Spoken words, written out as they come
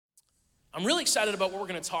I'm really excited about what we're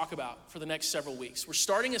going to talk about for the next several weeks. We're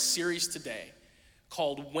starting a series today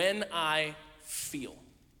called When I Feel.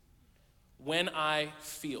 When I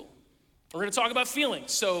Feel. We're going to talk about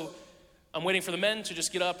feelings. So I'm waiting for the men to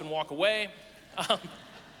just get up and walk away.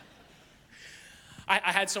 I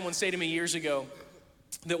had someone say to me years ago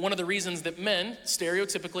that one of the reasons that men,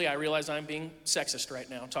 stereotypically, I realize I'm being sexist right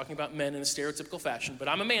now, talking about men in a stereotypical fashion, but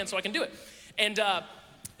I'm a man, so I can do it. And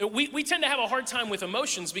we tend to have a hard time with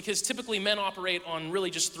emotions because typically men operate on really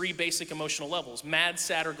just three basic emotional levels: mad,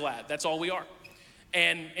 sad, or glad. That's all we are.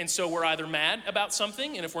 And so we're either mad about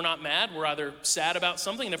something, and if we're not mad, we're either sad about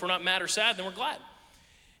something, and if we're not mad or sad, then we're glad.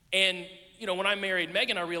 And when I married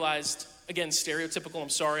Megan, I realized, again, stereotypical, I'm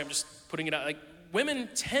sorry, I'm just putting it out, like women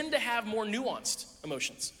tend to have more nuanced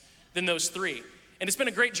emotions than those three. And it's been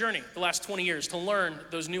a great journey the last 20 years to learn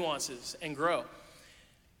those nuances and grow.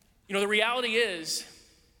 The reality is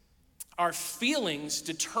our feelings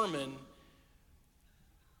determine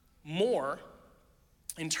more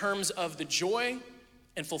in terms of the joy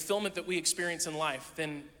and fulfillment that we experience in life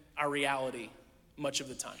than our reality much of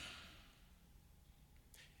the time.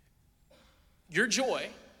 Your joy,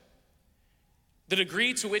 the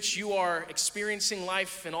degree to which you are experiencing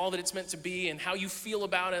life and all that it's meant to be and how you feel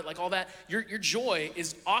about it, like all that, your joy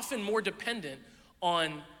is often more dependent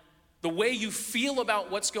on the way you feel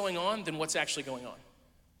about what's going on than what's actually going on.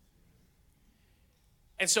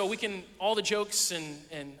 And so we can, all the jokes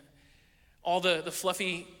and all the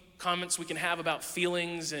fluffy comments we can have about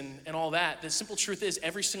feelings and all that, the simple truth is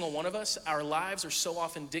every single one of us, our lives are so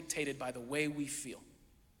often dictated by the way we feel.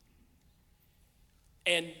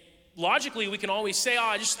 And logically, we can always say,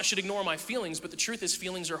 I should ignore my feelings, but the truth is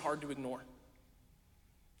feelings are hard to ignore.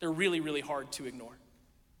 They're really, really hard to ignore.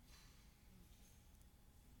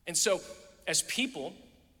 And so, as people,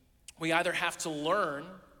 we either have to learn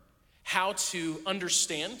how to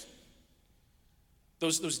understand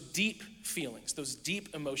those deep feelings, those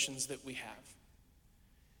deep emotions that we have.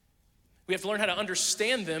 We have to learn how to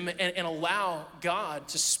understand them and allow God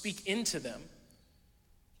to speak into them.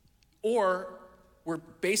 Or we're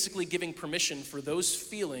basically giving permission for those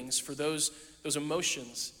feelings, for those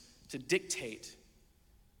emotions to dictate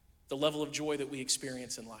the level of joy that we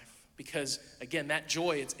experience in life. Because again, that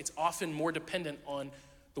joy, it's often more dependent on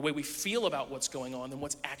the way we feel about what's going on than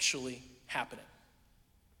what's actually happening.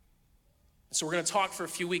 And so we're going to talk for a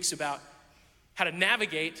few weeks about how to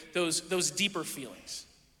navigate those deeper feelings.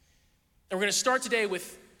 And we're going to start today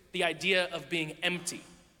with the idea of being empty.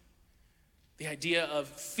 The idea of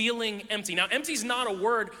feeling empty. Now, empty is not a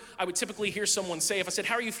word I would typically hear someone say. If I said,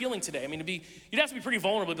 how are you feeling today? I mean, you'd have to be pretty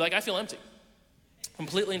vulnerable to be like, I feel empty.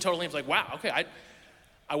 Completely and totally. It's like, wow, okay,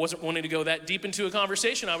 I wasn't wanting to go that deep into a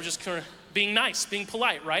conversation. I was just kind of being nice, being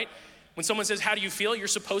polite, right? When someone says, how do you feel? You're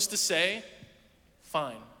supposed to say,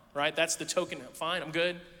 fine, right? That's the token. Fine, I'm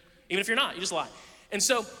good. Even if you're not, you just lie. And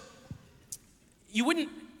so you wouldn't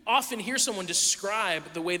often hear someone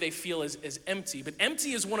describe the way they feel as empty, but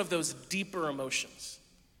empty is one of those deeper emotions.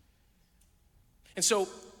 And so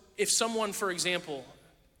if someone, for example,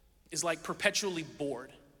 is like perpetually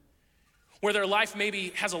bored, where their life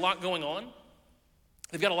maybe has a lot going on,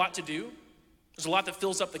 they've got a lot to do, there's a lot that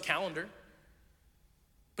fills up the calendar,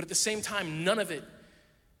 but at the same time, none of it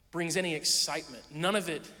brings any excitement. None of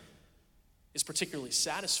it is particularly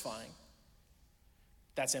satisfying.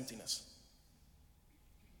 That's emptiness.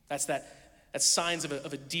 That's signs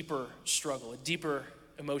of a deeper struggle, a deeper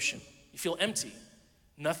emotion. You feel empty.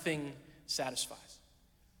 Nothing satisfies.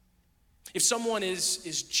 If someone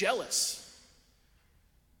is jealous,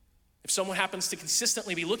 if someone happens to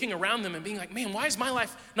consistently be looking around them and being like, man, why is my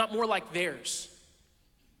life not more like theirs?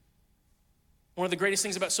 One of the greatest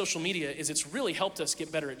things about social media is it's really helped us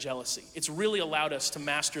get better at jealousy. It's really allowed us to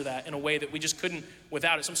master that in a way that we just couldn't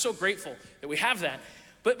without it. So I'm so grateful that we have that.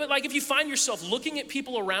 But like if you find yourself looking at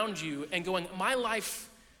people around you and going, my life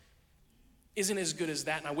isn't as good as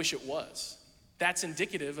that and I wish it was, that's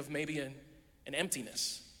indicative of maybe an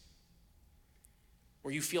emptiness.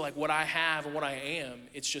 Where you feel like what I have and what I am,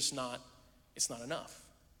 it's not enough.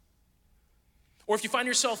 Or if you find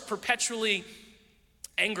yourself perpetually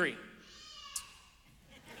angry,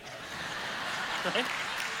 right?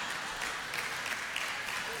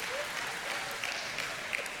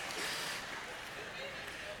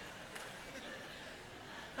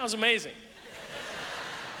 That was amazing.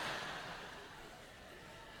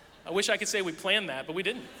 I wish I could say we planned that, but we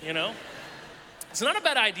didn't, It's not a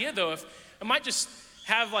bad idea though. If I might just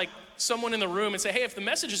have like someone in the room and say, hey, if the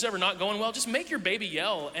message is ever not going well, just make your baby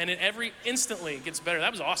yell and it instantly gets better.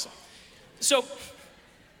 That was awesome. So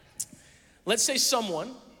let's say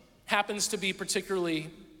someone happens to be particularly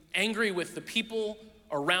angry with the people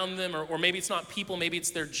around them, or maybe it's not people, maybe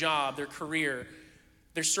it's their job, their career,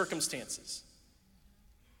 their circumstances.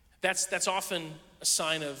 That's often a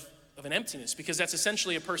sign of an emptiness, because that's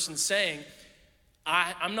essentially a person saying,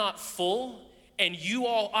 I'm not full, and you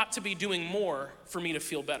all ought to be doing more for me to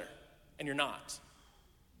feel better, and you're not.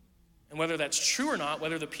 And whether that's true or not,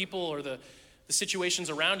 whether the people or the situations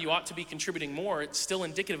around you ought to be contributing more, it's still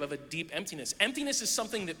indicative of a deep emptiness. Emptiness is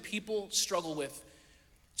something that people struggle with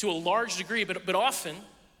to a large degree, but often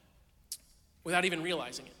without even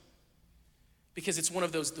realizing it. Because it's one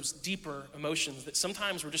of those deeper emotions that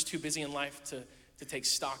sometimes we're just too busy in life to take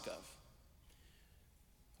stock of.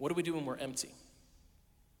 What do we do when we're empty?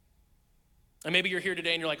 And maybe you're here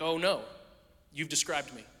today and you're like, oh no, you've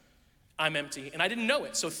described me. I'm empty, and I didn't know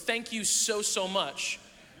it. So thank you so much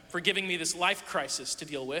for giving me this life crisis to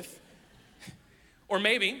deal with. Or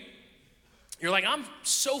maybe you're like, I'm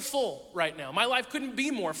so full right now. My life couldn't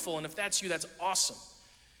be more full, and if that's you, that's awesome.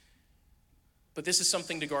 But this is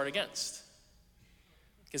something to guard against.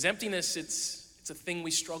 Because emptiness, it's a thing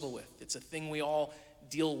we struggle with. It's a thing we all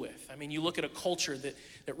deal with. I mean, you look at a culture that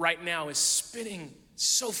right now is spinning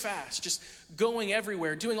so fast, just going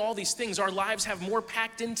everywhere, doing all these things. Our lives have more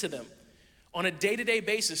packed into them on a day-to-day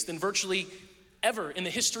basis than virtually ever in the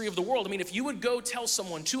history of the world. I mean, if you would go tell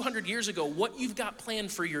someone 200 years ago what you've got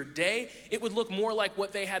planned for your day, it would look more like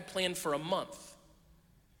what they had planned for a month.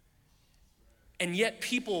 And yet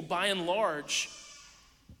people, by and large,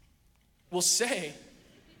 will say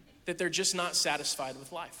that they're just not satisfied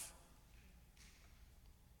with life.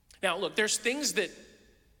 Now, look, there's things that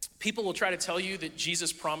people will try to tell you that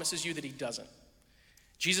Jesus promises you that he doesn't.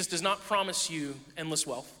 Jesus does not promise you endless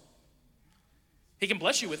wealth. He can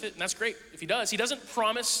bless you with it, and that's great if he does. He doesn't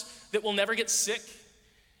promise that we'll never get sick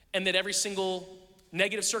and that every single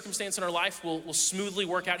negative circumstance in our life will smoothly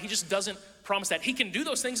work out. He just doesn't promise that. He can do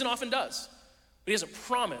those things and often does, but he doesn't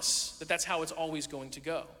promise that that's how it's always going to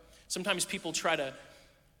go. Sometimes people try to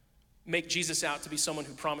make Jesus out to be someone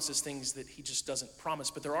who promises things that he just doesn't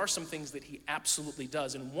promise, but there are some things that he absolutely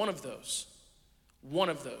does, and one of those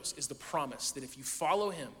is the promise that if you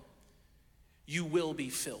follow him, you will be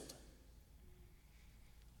filled.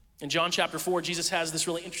 In John chapter 4, Jesus has this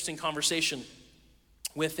really interesting conversation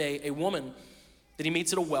with a woman that he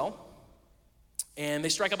meets at a well, and they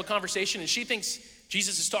strike up a conversation, and she thinks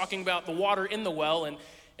Jesus is talking about the water in the well, and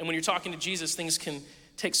when you're talking to Jesus, things can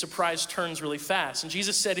take surprise turns really fast. And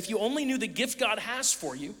Jesus said, if you only knew the gift God has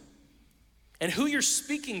for you and who you're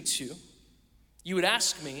speaking to, you would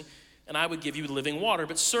ask me, and I would give you living water.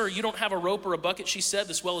 But sir, you don't have a rope or a bucket, she said.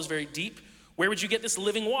 This well is very deep. Where would you get this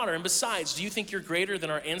living water? And besides, do you think you're greater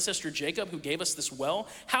than our ancestor Jacob, who gave us this well?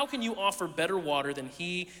 How can you offer better water than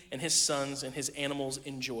he and his sons and his animals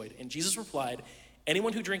enjoyed? And Jesus replied,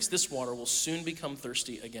 anyone who drinks this water will soon become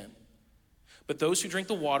thirsty again. But those who drink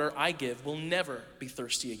the water I give will never be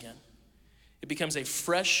thirsty again. It becomes a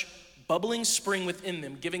fresh, bubbling spring within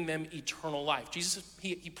them, giving them eternal life. Jesus,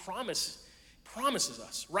 he promises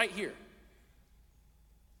us right here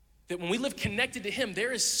that when we live connected to him,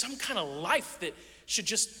 there is some kind of life that should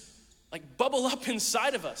just like bubble up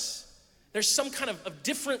inside of us. There's some kind of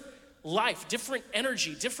different life, different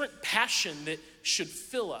energy, different passion that should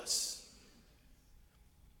fill us.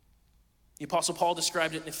 The Apostle Paul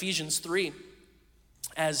described it in Ephesians 3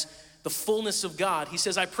 as the fullness of God. He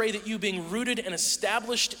says, I pray that you, being rooted and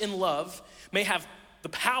established in love, may have the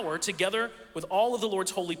power, together with all of the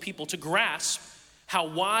Lord's holy people, to grasp how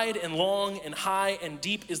wide and long and high and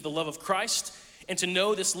deep is the love of Christ, and to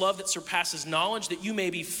know this love that surpasses knowledge, that you may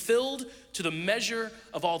be filled to the measure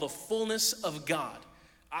of all the fullness of God.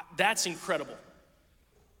 That's incredible.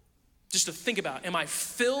 Just to think about, am I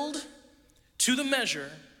filled to the measure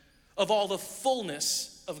of all the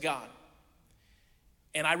fullness of God?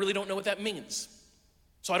 And I really don't know what that means.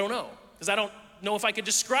 So I don't know, because I don't know if I could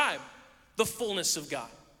describe the fullness of God.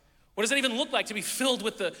 What does that even look like to be filled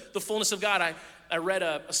with the fullness of God? I read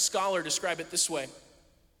a scholar describe it this way.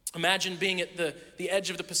 Imagine being at the edge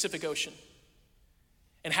of the Pacific Ocean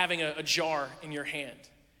and having a jar in your hand.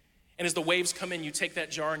 And as the waves come in, you take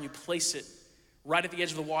that jar and you place it right at the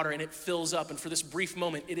edge of the water, and it fills up. And for this brief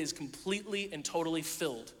moment, it is completely and totally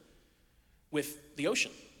filled with the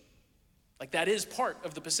ocean. Like that is part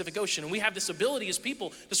of the Pacific Ocean. And we have this ability as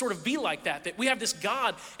people to sort of be like that we have this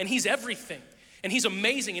God, and he's everything. And he's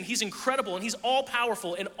amazing, and he's incredible, and he's all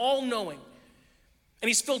powerful and all knowing. And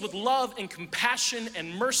he's filled with love and compassion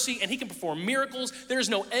and mercy, and he can perform miracles. There is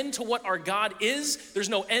no end to what our God is. There's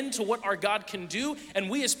no end to what our God can do. And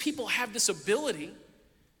we as people have this ability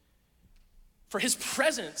for his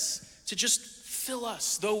presence to just fill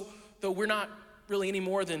us, though we're not really any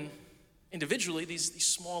more than individually, these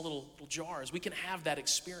small little jars, we can have that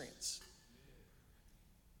experience.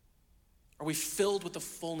 Are we filled with the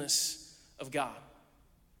fullness of God?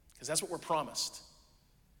 Because that's what we're promised.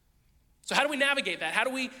 So how do we navigate that? How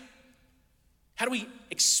do we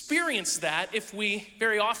experience that if we,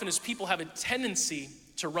 very often as people, have a tendency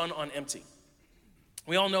to run on empty?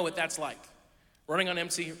 We all know what that's like. Running on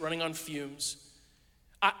empty, running on fumes.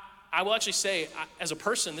 I will actually say, as a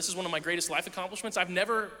person, this is one of my greatest life accomplishments. I've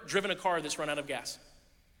never driven a car that's run out of gas.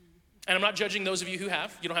 And I'm not judging those of you who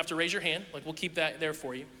have. You don't have to raise your hand. Like, we'll keep that there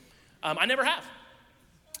for you. I never have.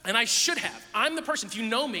 And I should have. I'm the person, if you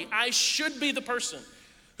know me, I should be the person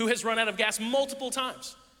who has run out of gas multiple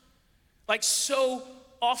times. Like, so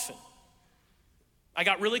often. I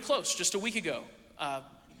got really close just a week ago.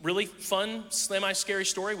 Really fun, semi-scary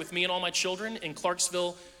story with me and all my children in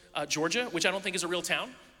Clarksville, Georgia, which I don't think is a real town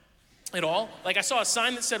at all. Like, I saw a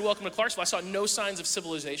sign that said, "Welcome to Clarksville." I saw no signs of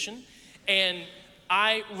civilization. And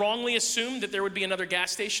I wrongly assumed that there would be another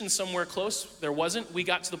gas station somewhere close. There wasn't. We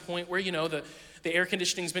got to the point where, the air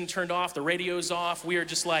conditioning's been turned off, the radio's off. We are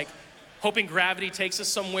just like hoping gravity takes us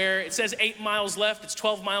somewhere. It says 8 miles left. It's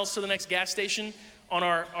 12 miles to the next gas station on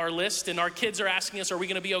our list. And our kids are asking us, are we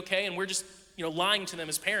gonna be okay? And we're just, lying to them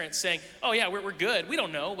as parents saying, oh yeah, we're good. We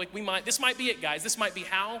don't know. Like, this might be it, guys. This might be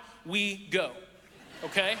how we go,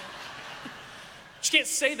 okay? You can't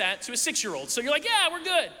say that to a 6-year-old. So you're like, yeah, we're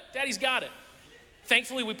good. Daddy's got it.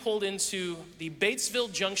 Thankfully, we pulled into the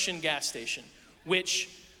Batesville Junction gas station, which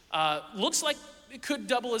looks like it could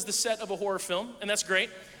double as the set of a horror film, and that's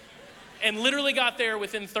great. And literally got there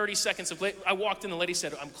within 30 seconds. I walked in, the lady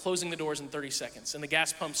said, I'm closing the doors in 30 seconds, and the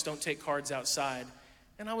gas pumps don't take cards outside.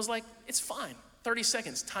 And I was like, it's fine, 30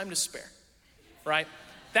 seconds, time to spare, right?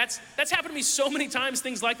 That's happened to me so many times,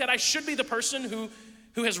 things like that. I should be the person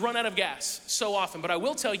who has run out of gas so often. But I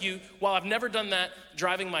will tell you, while I've never done that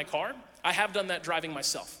driving my car, I have done that driving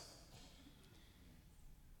myself.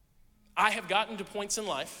 I have gotten to points in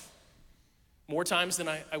life, more times than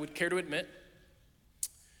I would care to admit,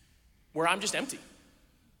 where I'm just empty.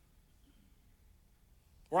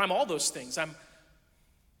 Where I'm all those things. I'm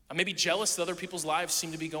maybe jealous that other people's lives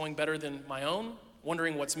seem to be going better than my own,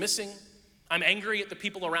 wondering what's missing. I'm angry at the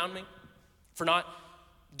people around me for not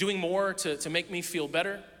doing more to make me feel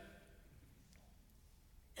better.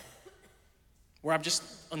 Where I'm just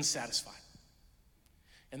unsatisfied.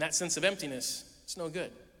 And that sense of emptiness, it's no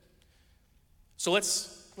good. So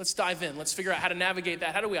let's dive in. Let's figure out how to navigate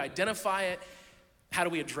that. How do we identify it? How do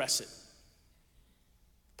we address it?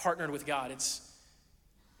 Partnered with God.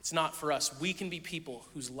 It's not for us. We can be people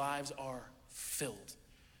whose lives are filled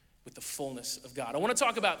with the fullness of God. I want to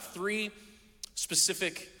talk about 3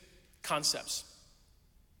 specific concepts.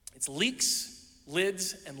 It's leaks,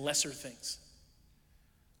 lids, and lesser things.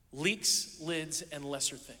 Leaks, lids, and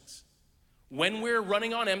lesser things. When we're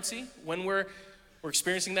running on empty, when we're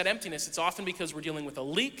experiencing that emptiness, it's often because we're dealing with a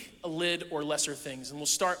leak, a lid, or lesser things. And we'll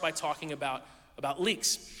start by talking about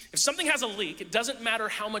leaks. If something has a leak, it doesn't matter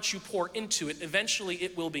how much you pour into it, eventually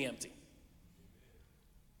it will be empty.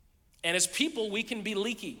 And as people, we can be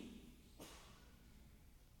leaky.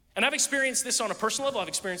 And I've experienced this on a personal level. I've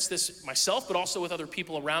experienced this myself, but also with other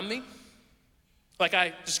people around me. Like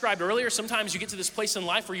I described earlier, sometimes you get to this place in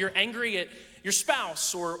life where you're angry at your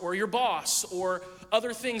spouse or your boss or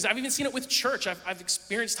other things. I've even seen it with church. I've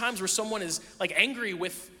experienced times where someone is like angry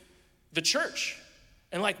with the church.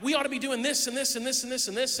 And like, we ought to be doing this and this and this and this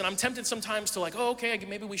and this. And I'm tempted sometimes to like, oh, okay,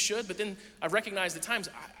 maybe we should. But then I've recognized at times,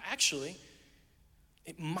 actually,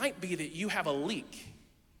 it might be that you have a leak.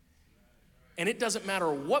 And it doesn't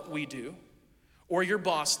matter what we do, or your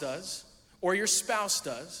boss does, or your spouse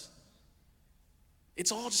does.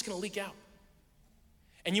 It's all just gonna leak out.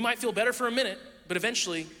 And you might feel better for a minute, but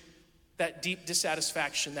eventually that deep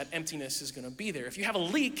dissatisfaction, that emptiness is gonna be there. If you have a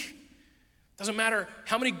leak, doesn't matter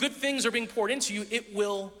how many good things are being poured into you, it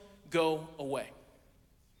will go away.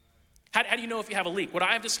 How do you know if you have a leak? What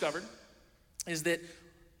I have discovered is that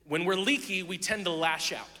when we're leaky, we tend to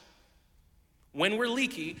lash out. When we're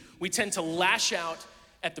leaky, we tend to lash out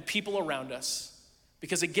at the people around us.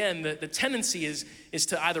 Because again, the tendency is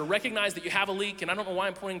to either recognize that you have a leak, and I don't know why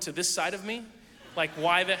I'm pointing to this side of me, like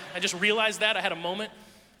why I just realized that, I had a moment.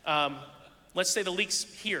 Let's say the leak's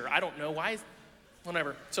here, I don't know why.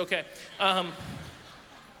 Whatever, it's okay.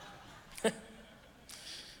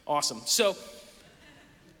 Awesome. So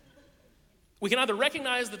we can either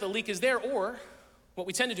recognize that the leak is there, or what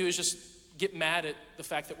we tend to do is just get mad at the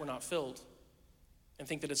fact that we're not filled and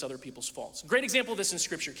think that it's other people's faults. A great example of this in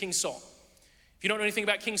Scripture, King Saul. If you don't know anything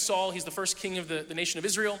about King Saul, he's the first king of the nation of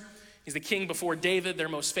Israel. He's the king before David, their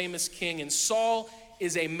most famous king. And Saul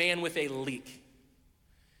is a man with a leak.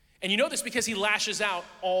 And you know this because he lashes out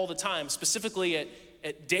all the time, specifically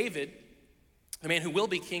at David, the man who will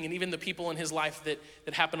be king, and even the people in his life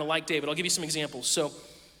that happen to like David. I'll give you some examples. So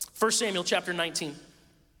 1 Samuel chapter 19.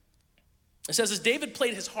 It says, as David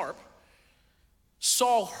played his harp,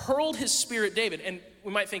 Saul hurled his spear at David. And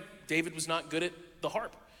we might think David was not good at the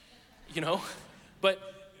harp, but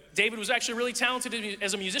David was actually really talented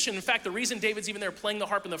as a musician. In fact, the reason David's even there playing the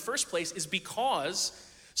harp in the first place is because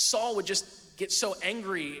Saul would just get so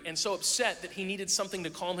angry and so upset that he needed something to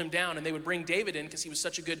calm him down, and they would bring David in because he was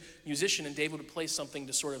such a good musician, and David would play something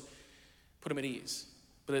to sort of put him at ease.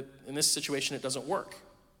 But in this situation, it doesn't work.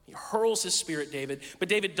 He hurls his spear at David, but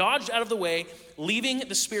David dodged out of the way, leaving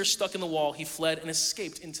the spear stuck in the wall. He fled and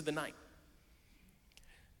escaped into the night.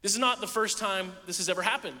 This is not the first time this has ever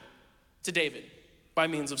happened to David by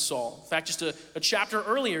means of Saul. In fact, just a chapter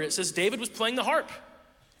earlier, it says David was playing the harp,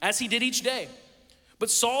 as he did each day. But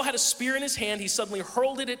Saul had a spear in his hand. He suddenly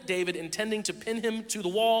hurled it at David, intending to pin him to the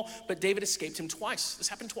wall, but David escaped him twice. This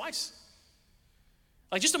happened twice.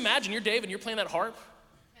 Like, just imagine you're David and you're playing that harp,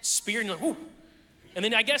 spear, and you're like, whoo. And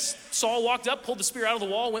then I guess Saul walked up, pulled the spear out of the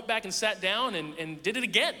wall, went back and sat down and did it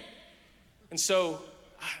again. And so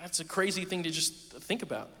that's a crazy thing to just think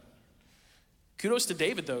about. Kudos to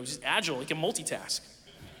David, though. He's agile. He can multitask.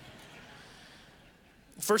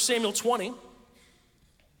 1 Samuel 20,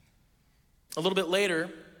 a little bit later,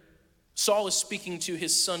 Saul is speaking to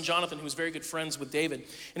his son Jonathan, who was very good friends with David.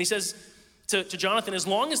 And he says to Jonathan, as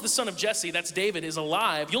long as the son of Jesse, that's David, is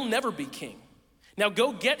alive, you'll never be king. Now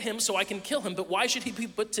go get him so I can kill him. But why should he be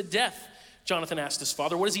put to death? Jonathan asked his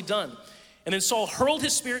father. What has he done? And then Saul hurled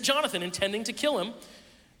his spear at Jonathan, intending to kill him.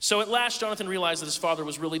 So at last, Jonathan realized that his father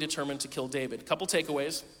was really determined to kill David. A couple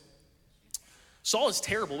takeaways. Saul is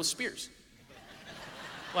terrible with spears.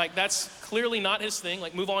 Like, that's clearly not his thing.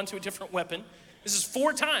 Like, move on to a different weapon. This is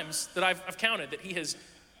 4 times that I've counted that he has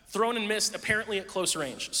thrown and missed, apparently at close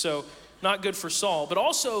range. So not good for Saul. But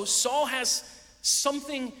also, Saul has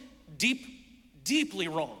something deeply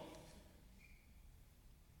wrong.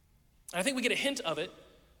 I think we get a hint of it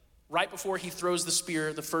right before he throws the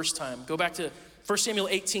spear the first time. Go back to 1 Samuel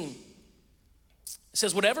 18. It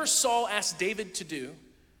says, whatever Saul asked David to do,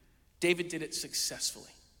 David did it successfully.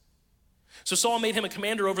 So Saul made him a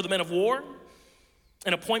commander over the men of war,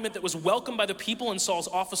 an appointment that was welcomed by the people and Saul's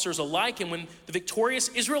officers alike. And when the victorious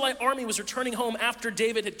Israelite army was returning home after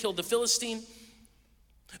David had killed the Philistine,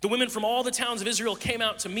 the women from all the towns of Israel came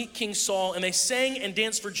out to meet King Saul, and they sang and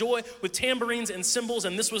danced for joy with tambourines and cymbals,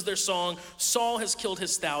 and this was their song: Saul has killed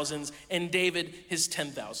his thousands, and David his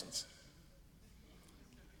 10,000s.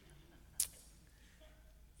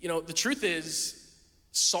 The truth is,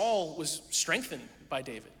 Saul was strengthened by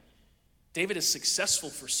David. David is successful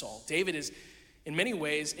for Saul. David is, in many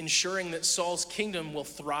ways, ensuring that Saul's kingdom will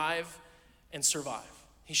thrive and survive.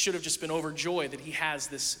 He should have just been overjoyed that he has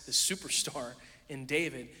this superstar in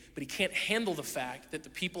David, but he can't handle the fact that the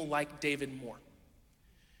people like David more.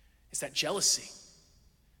 It's that jealousy.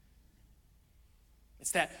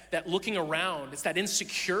 It's that looking around. It's that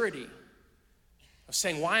insecurity of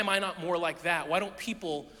saying, why am I not more like that? Why don't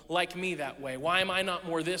people like me that way? Why am I not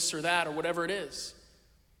more this or that or whatever it is?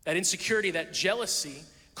 That insecurity, that jealousy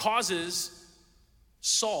causes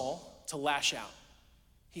Saul to lash out.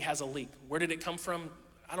 He has a leak. Where did it come from?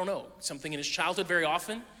 I don't know. Something in his childhood. Very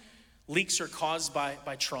often, leaks are caused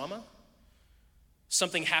by trauma.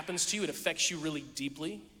 Something happens to you, it affects you really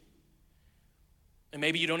deeply. And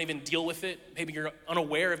maybe you don't even deal with it. Maybe you're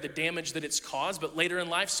unaware of the damage that it's caused, but later in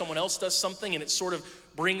life, someone else does something and it sort of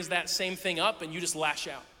brings that same thing up and you just lash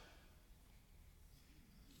out.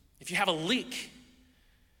 If you have a leak,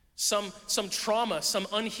 some trauma, some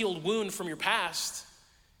unhealed wound from your past,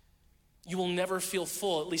 you will never feel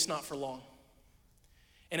full, at least not for long.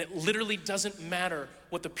 And it literally doesn't matter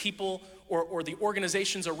what the people or the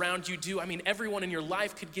organizations around you do. I mean, everyone in your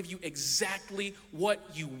life could give you exactly what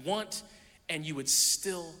you want, and you would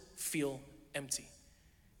still feel empty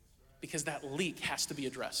because that leak has to be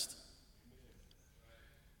addressed.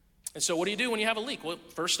 And so what do you do when you have a leak? Well,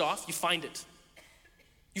 first off, you find it.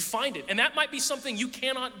 You find it. And that might be something you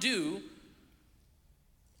cannot do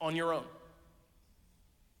on your own.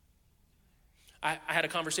 I had a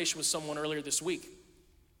conversation with someone earlier this week,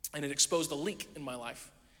 and it exposed a leak in my life.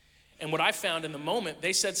 And what I found in the moment,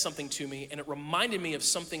 they said something to me, and it reminded me of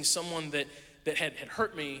something someone that had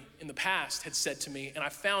hurt me in the past had said to me. And I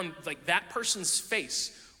found like that person's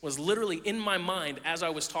face was literally in my mind as I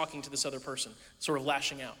was talking to this other person, sort of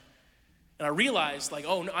lashing out. And I realized like,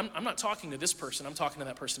 oh, no, I'm not talking to this person. I'm talking to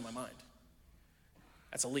that person in my mind.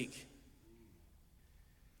 That's a leak.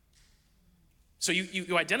 So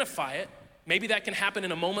you identify it, Maybe that can happen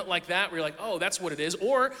in a moment like that where you're like, oh, that's what it is.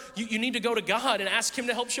 Or you need to go to God and ask him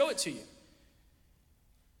to help show it to you.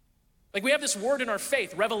 Like we have this word in our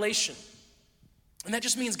faith, revelation. And that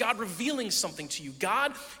just means God revealing something to you.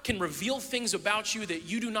 God can reveal things about you that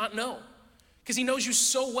you do not know because he knows you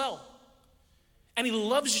so well. And he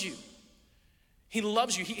loves you. He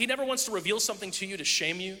loves you. He never wants to reveal something to you to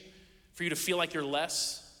shame you, for you to feel like you're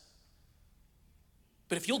less.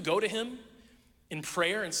 But if you'll go to him in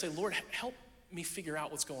prayer and say, Lord, help me figure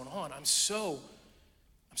out what's going on. I'm so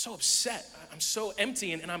upset. I'm so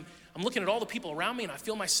empty, and I'm looking at all the people around me, and I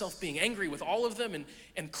feel myself being angry with all of them,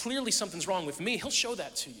 and clearly something's wrong with me. He'll show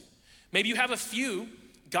that to you. Maybe you have a few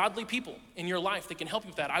godly people in your life that can help you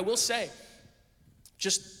with that. I will say,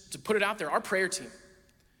 just to put it out there, our prayer team,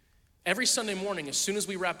 every Sunday morning, as soon as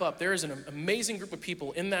we wrap up, there is an amazing group of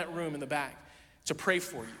people in that room in the back to pray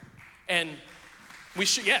for you. And we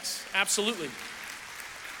should, yes, absolutely.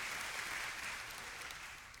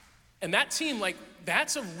 And that team, like,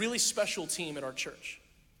 that's a really special team at our church.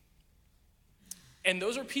 And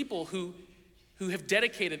those are people who have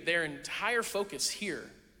dedicated their entire focus here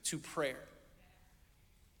to prayer.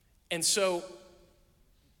 And so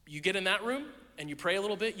you get in that room and you pray a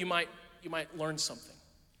little bit, you might learn something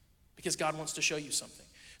because God wants to show you something.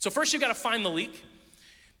 So first you got to find the leak.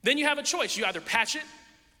 Then you have a choice. You either patch it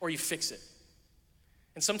or you fix it.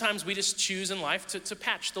 And sometimes we just choose in life to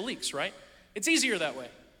patch the leaks, right? It's easier that way.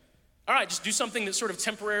 All right, just do something that sort of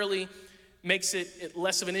temporarily makes it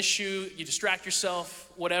less of an issue. You distract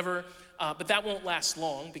yourself, whatever, but that won't last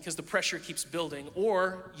long because the pressure keeps building,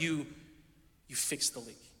 or you fix the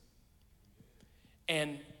leak.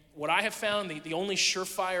 And what I have found, the only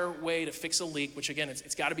surefire way to fix a leak, which again,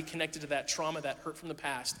 it's got to be connected to that trauma, that hurt from the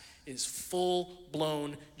past, is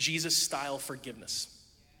full-blown Jesus-style forgiveness.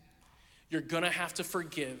 You're gonna have to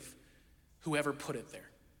forgive whoever put it there.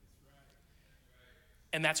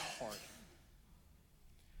 And that's hard.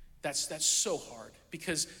 That's so hard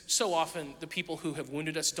because so often the people who have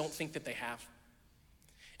wounded us don't think that they have.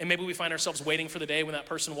 And maybe we find ourselves waiting for the day when that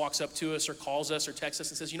person walks up to us or calls us or texts us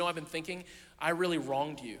and says, you know, I've been thinking, I really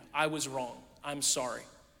wronged you. I was wrong. I'm sorry.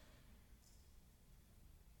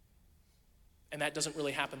 And that doesn't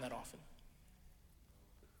really happen that often.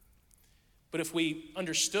 But if we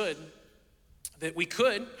understood that we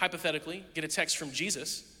could, hypothetically, get a text from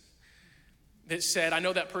Jesus that said, I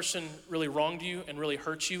know that person really wronged you and really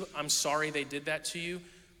hurt you. I'm sorry they did that to you.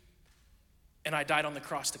 And I died on the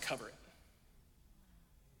cross to cover it.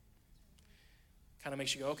 Kind of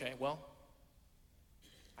makes you go, okay, well,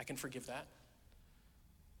 I can forgive that.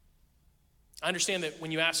 I understand that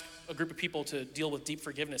when you ask a group of people to deal with deep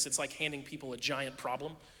forgiveness, it's like handing people a giant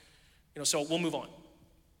problem. So we'll move on.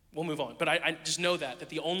 We'll move on. But I just know that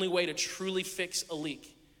the only way to truly fix a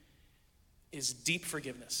leak is deep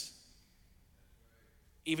forgiveness.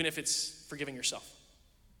 Even if it's forgiving yourself.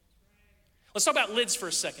 Let's talk about lids for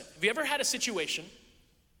a second. Have you ever had a situation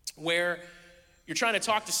where you're trying to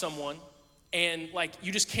talk to someone and like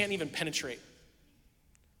you just can't even penetrate?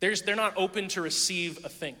 They're not open to receive a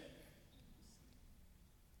thing.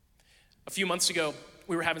 A few months ago,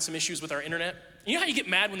 we were having some issues with our internet. You know how you get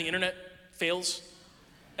mad when the internet fails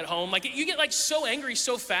at home? Like you get like so angry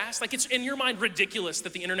so fast. Like it's in your mind ridiculous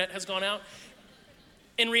that the internet has gone out.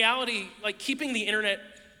 In reality, like keeping the internet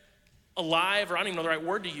alive, or I don't even know the right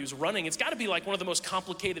word to use, running, it's gotta be like one of the most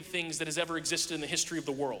complicated things that has ever existed in the history of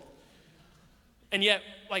the world. And yet,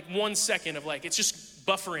 like 1 second of like, it's just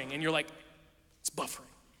buffering, and you're like, it's buffering.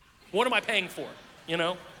 What am I paying for, you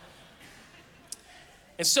know?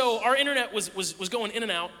 And so our internet was going in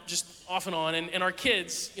and out, just off and on, and our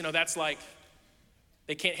kids, that's like,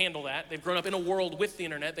 they can't handle that. They've grown up in a world with the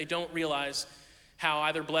internet. They don't realize how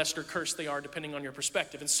either blessed or cursed they are, depending on your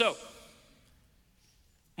perspective. And so,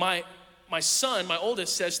 my son, my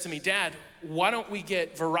oldest, says to me, Dad, why don't we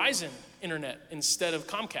get Verizon internet instead of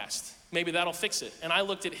Comcast? Maybe that'll fix it. And I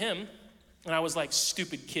looked at him, and I was like,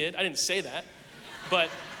 stupid kid. I didn't say that, but,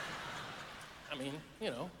 I mean,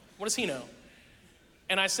 what does he know?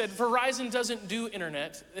 And I said, Verizon doesn't do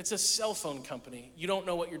internet. It's a cell phone company. You don't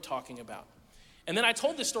know what you're talking about. And then I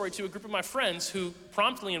told this story to a group of my friends who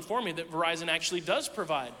promptly informed me that Verizon actually does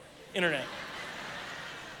provide internet.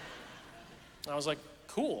 I was like,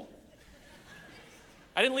 cool.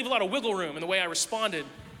 I didn't leave a lot of wiggle room in the way I responded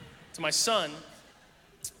to my son.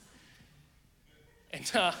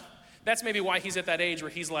 And that's maybe why he's at that age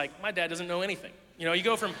where he's like, my dad doesn't know anything. You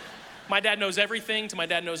go from my dad knows everything to my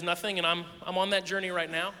dad knows nothing, and I'm on that journey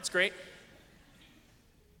right now. It's great.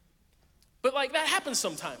 But like that happens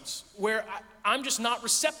sometimes where I'm just not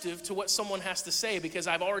receptive to what someone has to say because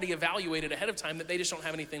I've already evaluated ahead of time that they just don't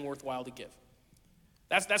have anything worthwhile to give.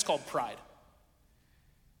 That's called pride.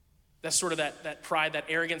 That's sort of that pride, that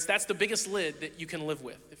arrogance. That's the biggest lid that you can live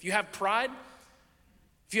with. If you have pride,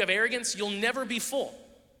 if you have arrogance, you'll never be full,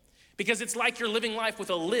 because it's like you're living life with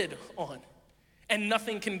a lid on and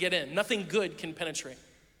nothing can get in. Nothing good can penetrate.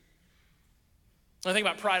 When I think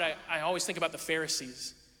about pride, I always think about the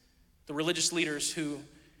Pharisees, the religious leaders who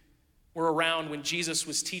were around when Jesus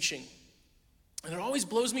was teaching. And it always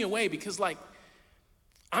blows me away because, like,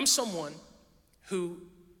 I'm someone who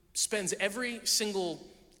spends every single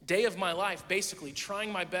day of my life basically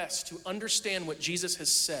trying my best to understand what Jesus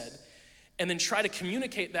has said and then try to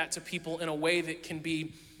communicate that to people in a way that can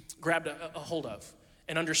be grabbed a hold of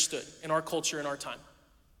and understood in our culture and our time.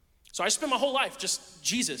 So I spent my whole life just,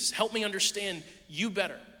 Jesus, help me understand you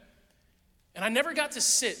better. And I never got to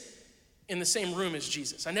sit in the same room as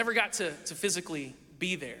Jesus. I never got to physically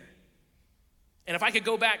be there. And if I could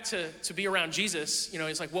go back to be around Jesus,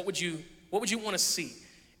 it's like, what would you want to see?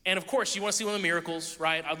 And of course, you want to see one of the miracles,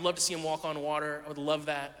 right? I'd love to see him walk on water. I would love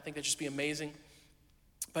that. I think that'd just be amazing.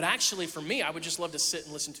 But actually, for me, I would just love to sit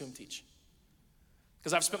and listen to him teach.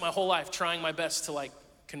 Because I've spent my whole life trying my best to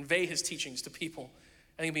convey his teachings to people.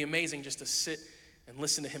 I think it'd be amazing just to sit and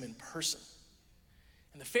listen to him in person.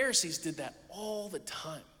 And the Pharisees did that all the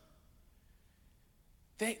time.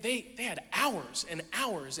 They had hours and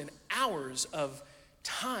hours and hours of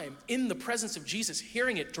time in the presence of Jesus,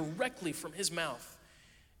 hearing it directly from his mouth.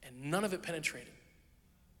 And none of it penetrated.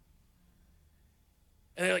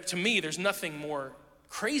 And they're like, to me, there's nothing more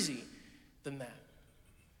crazy than that.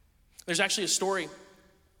 There's actually a story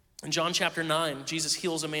in John chapter 9. Jesus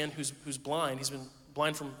heals a man who's blind. He's been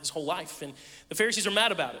blind from his whole life. And the Pharisees are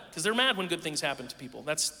mad about it because they're mad when good things happen to people.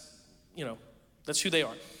 That's who they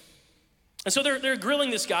are. And so they're grilling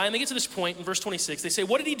this guy, and they get to this point in verse 26. They say,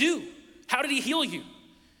 what did he do? How did he heal you?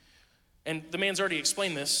 And the man's already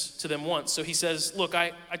explained this to them once. So he says, look,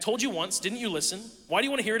 I told you once, didn't you listen? Why do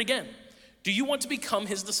you want to hear it again? Do you want to become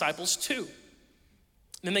his disciples too?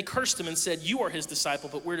 And then they cursed him and said, you are his disciple,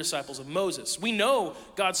 but we're disciples of Moses. We know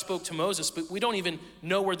God spoke to Moses, but we don't even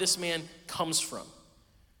know where this man comes from.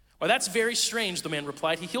 Well, that's very strange, the man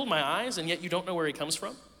replied. He healed my eyes, and yet you don't know where he comes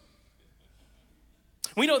from?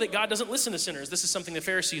 We know that God doesn't listen to sinners. This is something the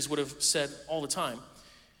Pharisees would have said all the time.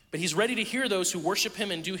 But he's ready to hear those who worship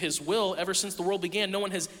him and do his will. Ever since the world began, no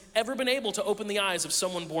one has ever been able to open the eyes of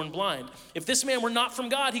someone born blind. If this man were not from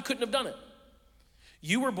God, he couldn't have done it.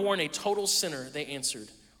 You were born a total sinner, they answered.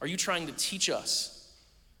 Are you trying to teach us?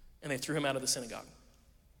 And they threw him out of the synagogue.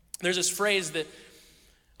 There's this phrase that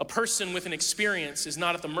a person with an experience is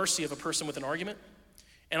not at the mercy of a person with an argument.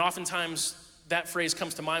 And oftentimes that phrase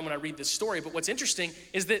comes to mind when I read this story. But what's interesting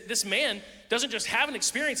is that this man doesn't just have an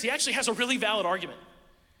experience, he actually has a really valid argument.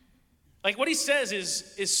 Like, what he says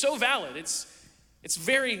is so valid. It's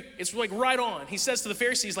like right on. He says to the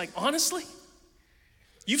Pharisees, like, honestly,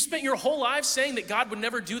 you've spent your whole life saying that God would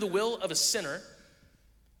never do the will of a sinner,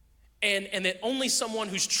 and that only someone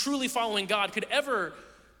who's truly following God could ever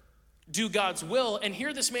do God's will. And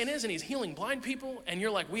here this man is, and he's healing blind people, and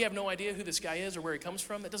you're like, we have no idea who this guy is or where he comes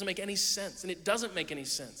from. That doesn't make any sense, and it doesn't make any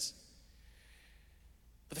sense.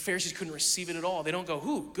 But the Pharisees couldn't receive it at all. They don't go,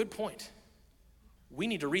 ooh, good point. We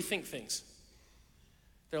need to rethink things.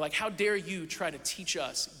 They're like, how dare you try to teach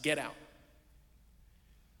us? Get out.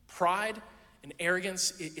 Pride and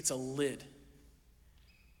arrogance, it's a lid.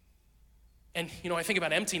 And, I think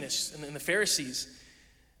about emptiness and the Pharisees.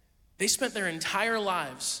 They spent their entire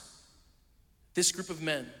lives, this group of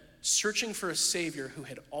men, searching for a Savior who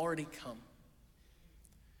had already come.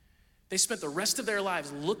 They spent the rest of their lives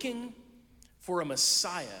looking for a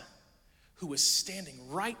Messiah who was standing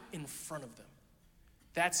right in front of them.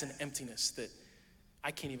 That's an emptiness that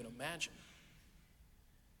I can't even imagine.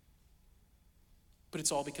 But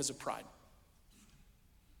it's all because of pride.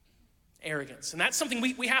 Arrogance. And that's something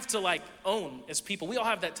we have to own as people. We all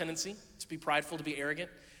have that tendency to be prideful, to be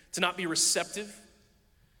arrogant, to not be receptive,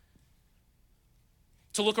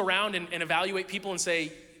 to look around and evaluate people and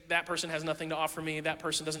say, that person has nothing to offer me, that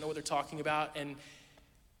person doesn't know what they're talking about. And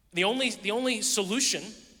the only solution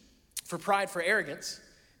for pride, for arrogance,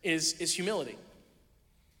 is humility.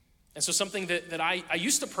 And so something that I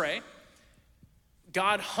used to pray,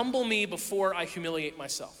 God, humble me before I humiliate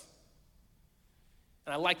myself.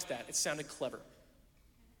 And I liked that. It sounded clever.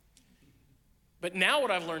 But now what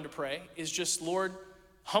I've learned to pray is just, Lord,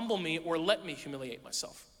 humble me or let me humiliate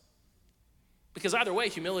myself. Because either way,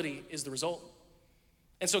 humility is the result.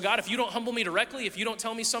 And so God, if you don't humble me directly, if you don't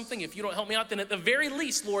tell me something, if you don't help me out, then at the very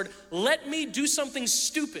least, Lord, let me do something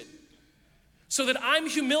stupid so that I'm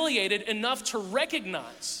humiliated enough to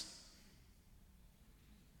recognize,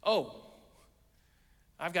 oh,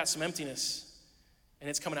 I've got some emptiness and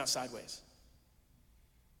it's coming out sideways.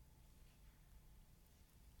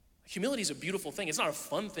 Humility is a beautiful thing. It's not a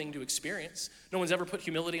fun thing to experience. No one's ever put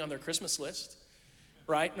humility on their Christmas list,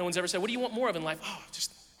 right? No one's ever said, what do you want more of in life? Oh,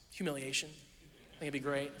 just humiliation. I think it'd be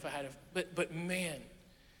great if I had but man,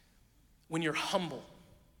 when you're humble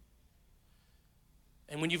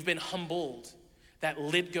and when you've been humbled, that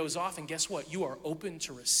lid goes off, and guess what? You are open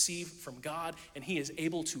to receive from God, and he is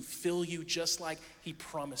able to fill you just like he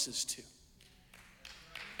promises to.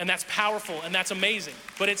 And that's powerful, and that's amazing.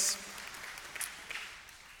 But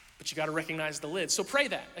you got to recognize the lid. So pray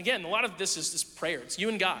that. Again, a lot of this is just prayer. It's you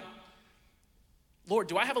and God. Lord,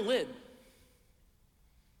 do I have a lid?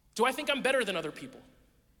 Do I think I'm better than other people?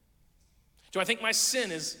 Do I think my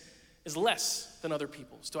sin is less than other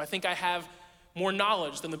people's? Do I think I have more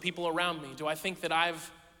knowledge than the people around me? Do I think that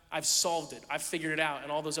I've solved it, I've figured it out,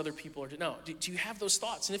 and all those other people are? No. Do you have those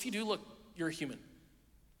thoughts? And if you do, look, you're a human.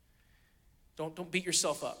 Don't beat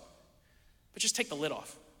yourself up, but just take the lid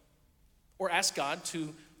off, or ask God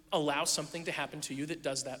to allow something to happen to you that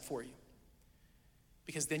does that for you,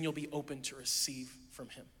 because then you'll be open to receive from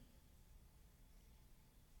him.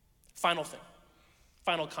 Final thing,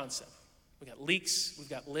 final concept. We got leaks, we've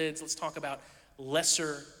got lids. Let's talk about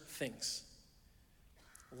lesser things.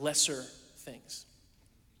 Lesser things.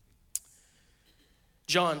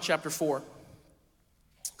 John chapter 4.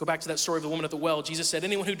 Go back to that story of the woman at the well. Jesus said,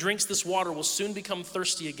 anyone who drinks this water will soon become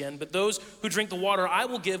thirsty again, but those who drink the water I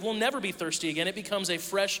will give will never be thirsty again. It becomes a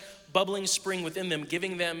fresh, bubbling spring within them,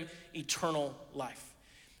 giving them eternal life.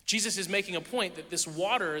 Jesus is making a point that this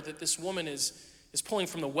water that this woman is pulling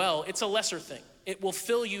from the well, it's a lesser thing. It will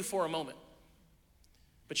fill you for a moment,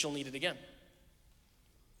 but you'll need it again.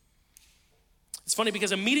 It's funny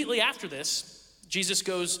because immediately after this, Jesus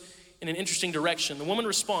goes in an interesting direction. The woman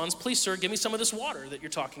responds, please, sir, give me some of this water that you're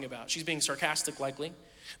talking about. She's being sarcastic, likely.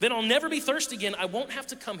 Then I'll never be thirsty again. I won't have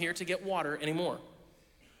to come here to get water anymore.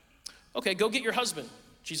 Okay, go get your husband,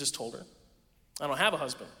 Jesus told her. I don't have a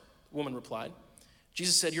husband, the woman replied.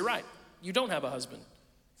 Jesus said, you're right. You don't have a husband,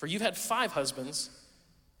 for you've had 5 husbands,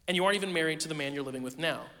 and you aren't even married to the man you're living with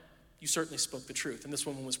now. You certainly spoke the truth. And this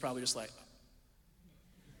woman was probably just like,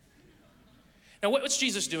 now, what's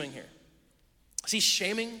Jesus doing here? Is he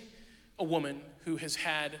shaming a woman who has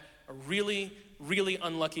had a really, really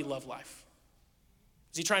unlucky love life?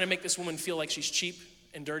 Is he trying to make this woman feel like she's cheap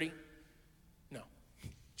and dirty? No,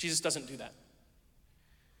 Jesus doesn't do that.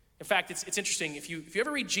 In fact, it's interesting. If you ever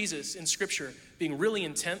read Jesus in Scripture being really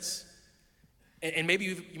intense, and maybe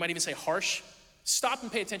you might even say harsh, stop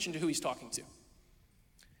and pay attention to who he's talking to.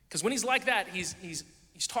 Because when he's like that, he's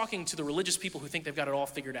talking to the religious people who think they've got it all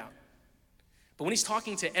figured out. But when he's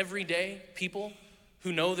talking to everyday people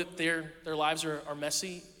who know that their lives are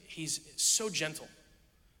messy, he's so gentle.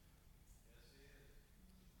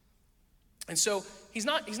 And so he's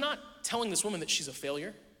not telling this woman that she's a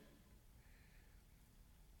failure.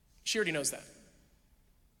 She already knows that.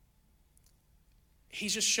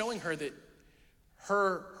 He's just showing her that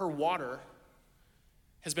her water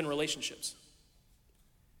has been relationships.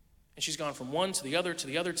 And she's gone from one to the other, to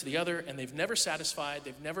the other, to the other, and they've never satisfied.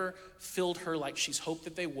 They've never filled her like she's hoped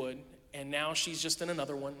that they would. And now she's just in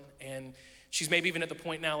another one. And she's maybe even at the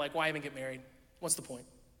point now, like, why even get married? What's the point?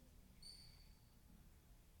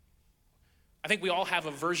 I think we all have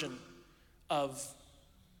a version of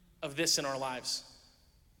this in our lives.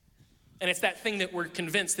 And it's that thing that we're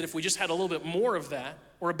convinced that if we just had a little bit more of that,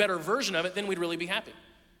 or a better version of it, then we'd really be happy.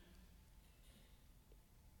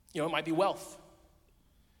 You know, it might be wealth.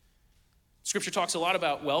 Scripture talks a lot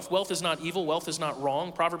about wealth. Wealth is not evil. Wealth is not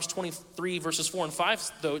wrong. Proverbs 23 verses 4 and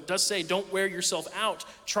 5, though, it does say, don't wear yourself out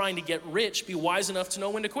trying to get rich. Be wise enough to know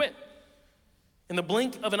when to quit. In the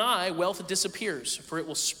blink of an eye, wealth disappears, for it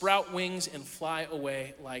will sprout wings and fly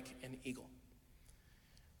away like an eagle.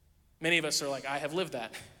 Many of us are like, I have lived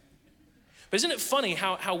that. But isn't it funny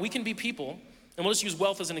how we can be people, and we'll just use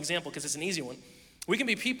wealth as an example because it's an easy one. We can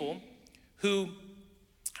be people who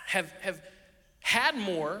have had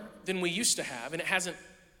more than we used to have, and it hasn't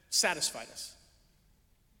satisfied us.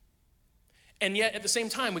 And yet, at the same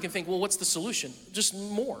time, we can think, well, what's the solution? Just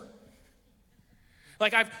more.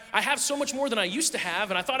 Like, I have so much more than I used to have,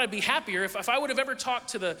 and I thought I'd be happier if I would have ever talked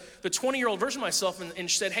to the 20-year-old version of myself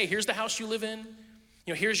and said, hey, here's the house you live in.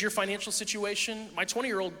 You know, here's your financial situation. My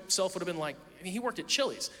 20-year-old self would have been like, I mean, he worked at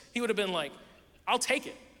Chili's. He would have been like, I'll take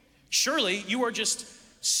it. Surely you are just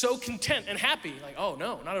so content and happy. Like, oh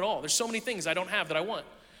no, not at all. There's so many things I don't have that I want,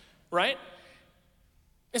 right?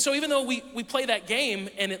 And so even though we play that game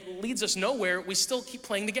and it leads us nowhere, we still keep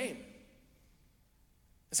playing the game.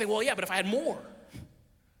 And say, well, yeah, but if I had more,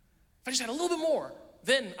 if I just had a little bit more,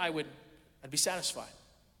 then I'd be satisfied.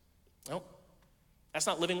 No, that's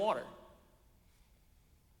not living water.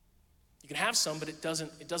 You can have some, but it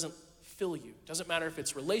doesn't fill you. It doesn't matter if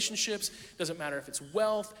it's relationships, doesn't matter if it's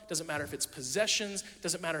wealth, doesn't matter if it's possessions,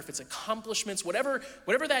 doesn't matter if it's accomplishments, whatever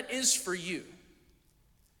that is for you.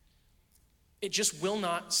 It just will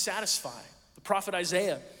not satisfy. The prophet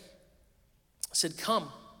Isaiah said,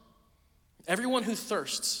 "Come, everyone who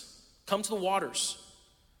thirsts, come to the waters.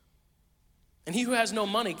 And he who has no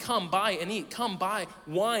money, come buy and eat. Come buy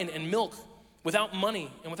wine and milk without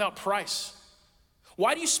money and without price.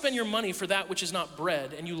 Why do you spend your money for that which is not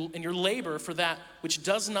bread, and your labor for that which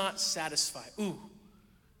does not satisfy?" Ooh,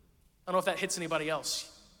 I don't know if that hits anybody else.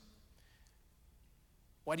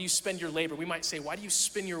 Why do you spend your labor? We might say, why do you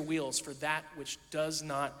spin your wheels for that which does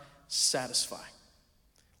not satisfy?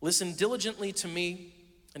 Listen diligently to me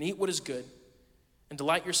and eat what is good, and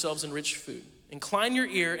delight yourselves in rich food. Incline your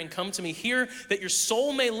ear and come to me. Hear that your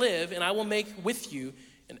soul may live, and I will make with you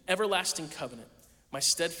an everlasting covenant, my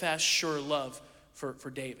steadfast, sure love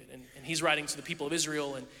for David. And he's writing to the people of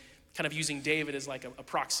Israel and kind of using David as like a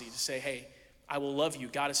proxy to say, hey, I will love you.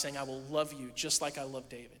 God is saying, I will love you just like I love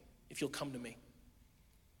David if you'll come to me.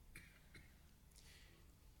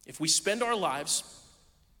 If we spend our lives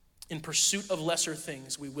in pursuit of lesser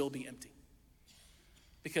things, we will be empty.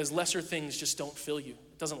 Because lesser things just don't fill you.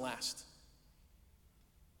 It doesn't last.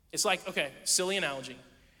 It's like, okay, silly analogy.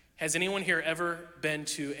 Has anyone here ever been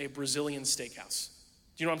to a Brazilian steakhouse?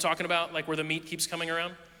 Do you know what I'm talking about? Like where the meat keeps coming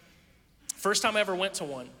around? First time I ever went to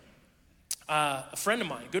one, a friend of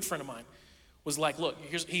mine, a good friend of mine, was like, look,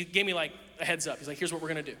 he gave me like a heads up. He's like, here's what we're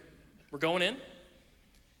gonna do. We're going in,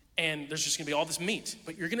 and there's just gonna be all this meat,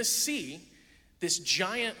 but you're gonna see this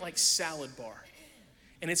giant like salad bar,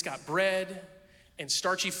 and it's got bread and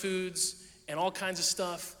starchy foods and all kinds of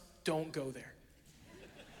stuff. Don't go there.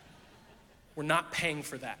 We're not paying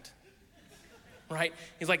for that, right?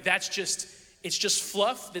 He's like, it's just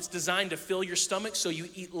fluff that's designed to fill your stomach so you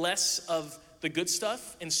eat less of the good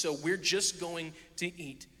stuff, and so we're just going to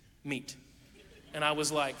eat meat. And I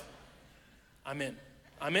was like, I'm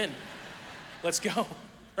in. Let's go,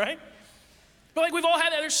 right? But like we've all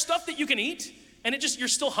had that, there's stuff that you can eat, and you're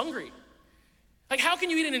still hungry. Like how can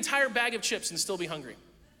you eat an entire bag of chips and still be hungry?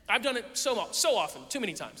 I've done it so often, too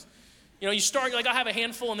many times. You know, you start, you're like, I have a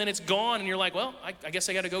handful, and then it's gone, and you're like, well, I guess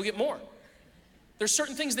I gotta go get more. There's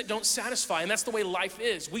certain things that don't satisfy, and that's the way life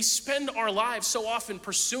is. We spend our lives so often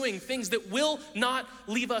pursuing things that will not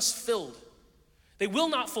leave us filled. They will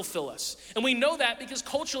not fulfill us. And we know that because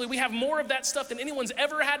culturally we have more of that stuff than anyone's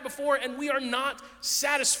ever had before, and we are not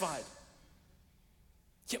satisfied.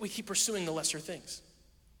 Yet we keep pursuing the lesser things.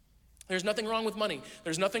 There's nothing wrong with money.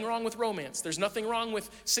 There's nothing wrong with romance. There's nothing wrong with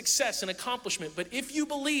success and accomplishment. But if you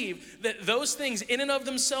believe that those things in and of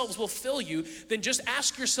themselves will fill you, then just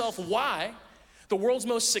ask yourself why the world's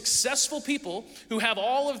most successful people who have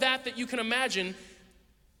all of that you can imagine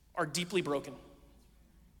are deeply broken.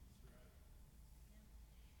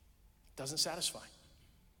 It doesn't satisfy.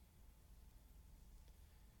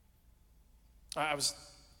 I was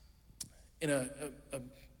in a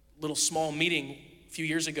little small meeting a few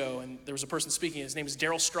years ago, and there was a person speaking. His name is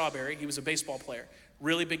Darryl Strawberry. He was a baseball player,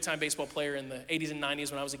 really big time baseball player in the 80s and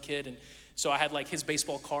 90s when I was a kid. And so I had like his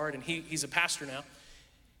baseball card, and he's a pastor now.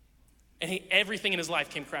 And everything in his life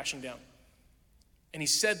came crashing down. And he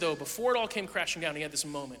said, though, before it all came crashing down, he had this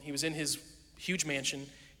moment. He was in his huge mansion.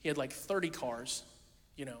 He had like 30 cars,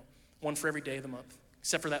 one for every day of the month,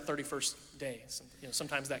 except for that 31st day.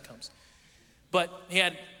 Sometimes that comes. But he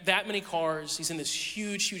had that many cars. He's in this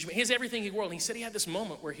huge, he has everything in the world. And he said he had this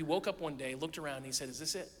moment where he woke up one day, looked around, and he said, is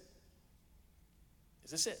this it?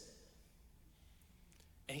 Is this it?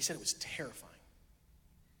 And he said it was terrifying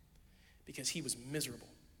because he was miserable.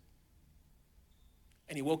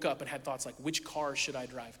 And he woke up and had thoughts like, which car should I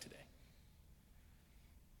drive today?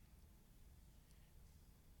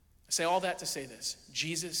 I say all that to say this.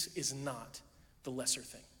 Jesus is not the lesser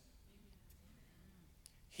thing.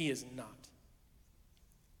 He is not.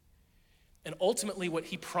 And ultimately what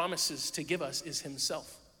he promises to give us is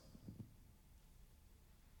himself.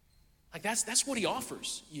 Like that's what he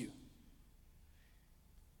offers you.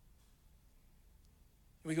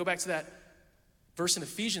 We go back to that verse in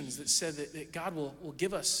Ephesians that said that God will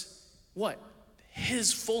give us what?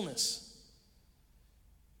 His fullness.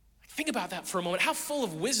 Think about that for a moment. How full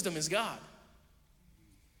of wisdom is God?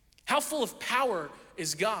 How full of power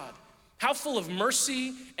is God? How full of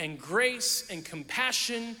mercy and grace and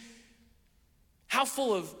compassion? How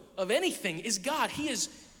full of anything is God? He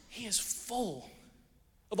is full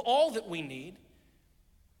of all that we need.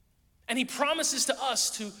 And he promises to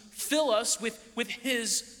us to fill us with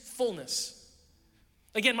his fullness.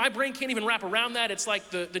 Again, my brain can't even wrap around that. It's like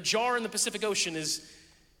the jar in the Pacific Ocean is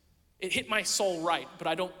It hit my soul right, but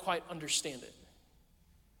I don't quite understand it.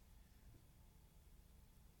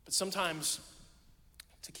 But sometimes,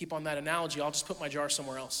 to keep on that analogy, I'll just put my jar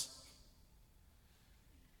somewhere else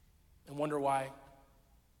and wonder why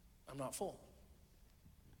I'm not full.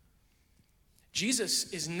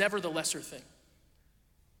 Jesus is never the lesser thing.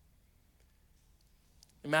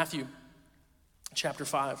 In Matthew chapter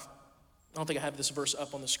 5, I don't think I have this verse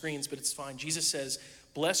up on the screens, but it's fine. Jesus says,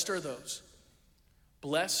 blessed are those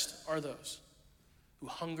who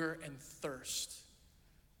hunger and thirst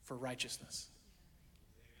for righteousness,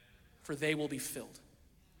 for they will be filled.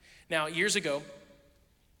 Now, years ago,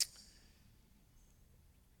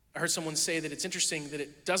 I heard someone say that it's interesting that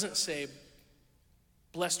it doesn't say,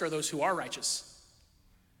 blessed are those who are righteous,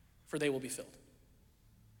 for they will be filled.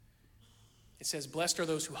 It says, blessed are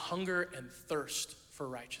those who hunger and thirst for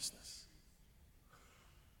righteousness.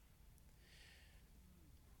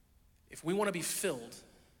 If we want to be filled,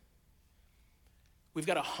 we've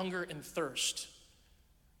got to hunger and thirst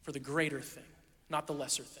for the greater thing, not the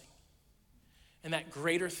lesser thing. And that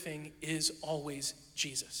greater thing is always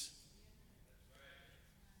Jesus.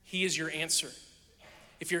 He is your answer.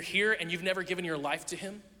 If you're here and you've never given your life to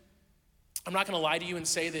him, I'm not going to lie to you and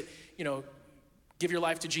say that, give your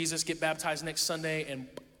life to Jesus, get baptized next Sunday, and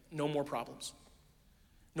no more problems.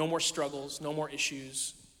 No more struggles, no more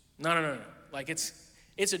issues. No. Like it's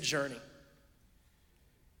a journey.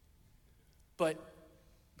 But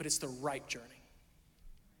it's the right journey.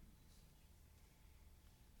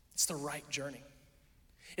 It's the right journey.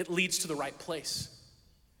 It leads to the right place.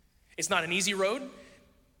 It's not an easy road.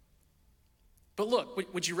 But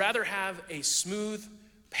look, would you rather have a smooth,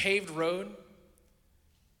 paved road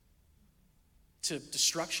to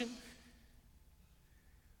destruction?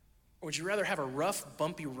 Or would you rather have a rough,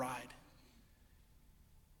 bumpy ride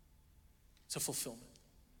to fulfillment?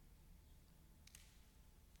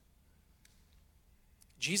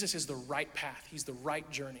 Jesus is the right path. He's the right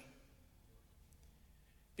journey.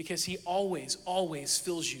 Because he always, always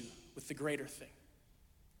fills you with the greater thing.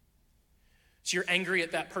 So you're angry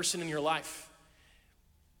at that person in your life.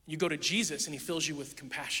 You go to Jesus and he fills you with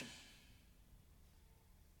compassion.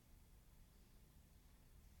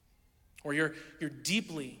 Or you're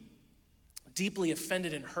deeply, deeply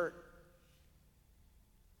offended and hurt.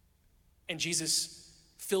 And Jesus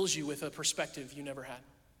fills you with a perspective you never had.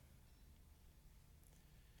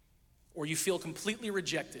 Or you feel completely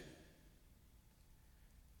rejected.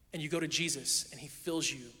 And you go to Jesus and he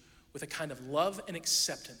fills you with a kind of love and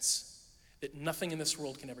acceptance that nothing in this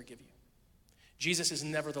world can ever give you. Jesus is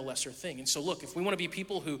never the lesser thing. And so look, if we want to be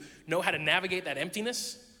people who know how to navigate that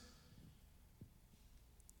emptiness,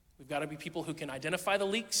 we've got to be people who can identify the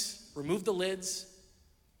leaks, remove the lids,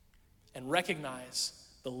 and recognize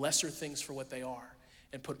the lesser things for what they are,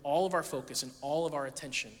 and put all of our focus and all of our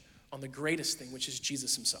attention on the greatest thing, which is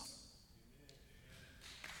Jesus himself.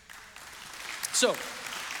 So,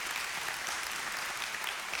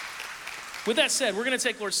 with that said, we're going to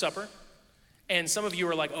take Lord's Supper. And some of you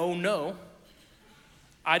are like, oh no,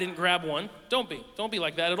 I didn't grab one. Don't be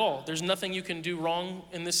like that at all. There's nothing you can do wrong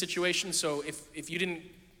in this situation. So if you didn't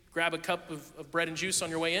grab a cup of bread and juice on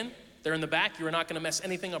your way in, they're in the back. You are not going to mess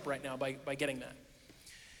anything up right now by getting that.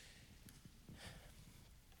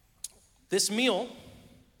 This meal,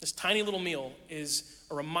 this tiny little meal, is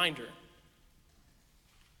a reminder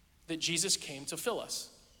that Jesus came to fill us.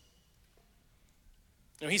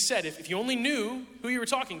 He said, if you only knew who you were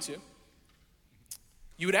talking to,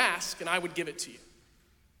 you would ask and I would give it to you.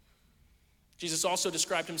 Jesus also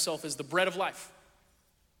described himself as the bread of life.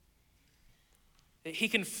 That he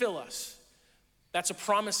can fill us. That's a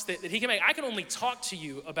promise that he can make. I can only talk to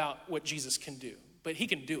you about what Jesus can do, but he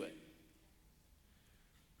can do it.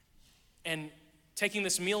 And taking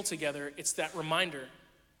this meal together, it's that reminder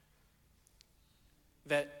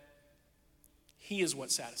that he is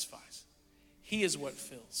what satisfies. He is what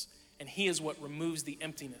fills. And he is what removes the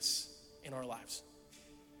emptiness in our lives.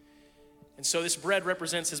 And so this bread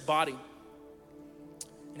represents his body.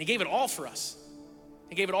 And he gave it all for us.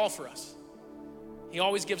 He gave it all for us. He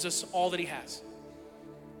always gives us all that he has.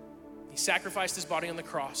 He sacrificed his body on the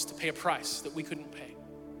cross to pay a price that we couldn't pay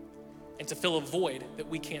and to fill a void that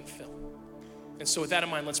we can't fill. And so with that in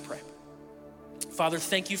mind, let's pray. Father,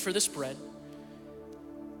 thank you for this bread.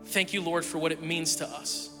 Thank you, Lord, for what it means to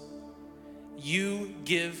us. You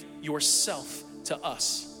give yourself to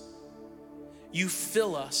us. You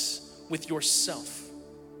fill us with yourself.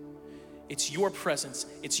 It's your presence.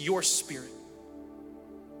 It's your spirit.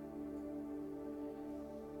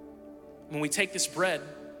 When we take this bread,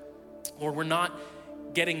 Lord, we're not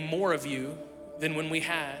getting more of you than when we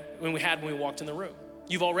walked in the room.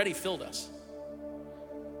 You've already filled us.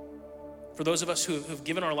 For those of us who have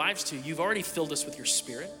given our lives to you, you've already filled us with your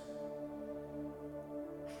Spirit.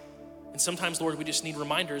 And sometimes, Lord, we just need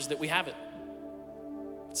reminders that we have it.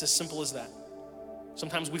 It's as simple as that.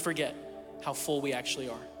 Sometimes we forget how full we actually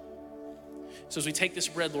are. So as we take this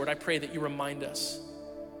bread, Lord, I pray that you remind us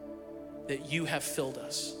that you have filled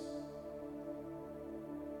us.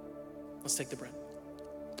 Let's take the bread.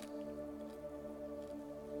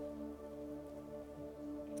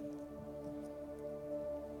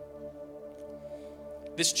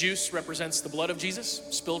 This juice represents the blood of Jesus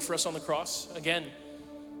spilled for us on the cross. Again,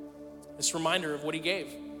 this reminder of what he gave.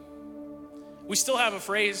 We still have a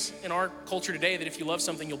phrase in our culture today that if you love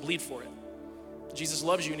something, you'll bleed for it. Jesus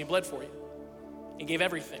loves you and he bled for you. He gave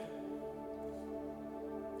everything.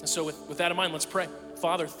 And so with that in mind, let's pray.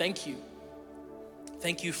 Father, thank you.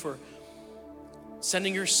 Thank you for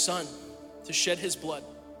sending your son to shed his blood.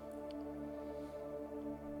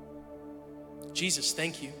 Jesus,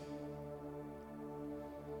 thank you.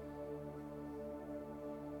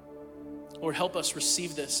 Lord, help us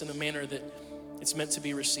receive this in a manner that it's meant to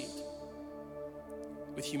be received,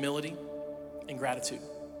 with humility and gratitude.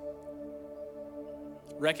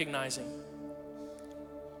 Recognizing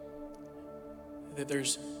that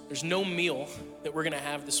there's no meal that we're gonna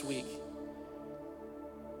have this week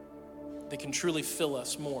that can truly fill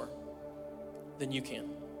us more than you can.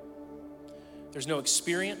 There's no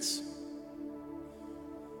experience.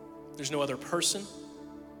 There's no other person.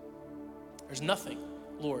 There's nothing,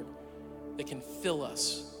 Lord, that can fill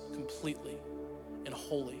us completely and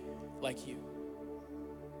wholly like you.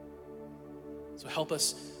 So help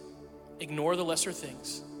us ignore the lesser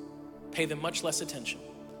things, pay them much less attention,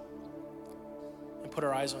 and put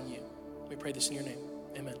our eyes on you. We pray this in your name.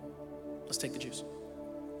 Amen. Let's take the juice.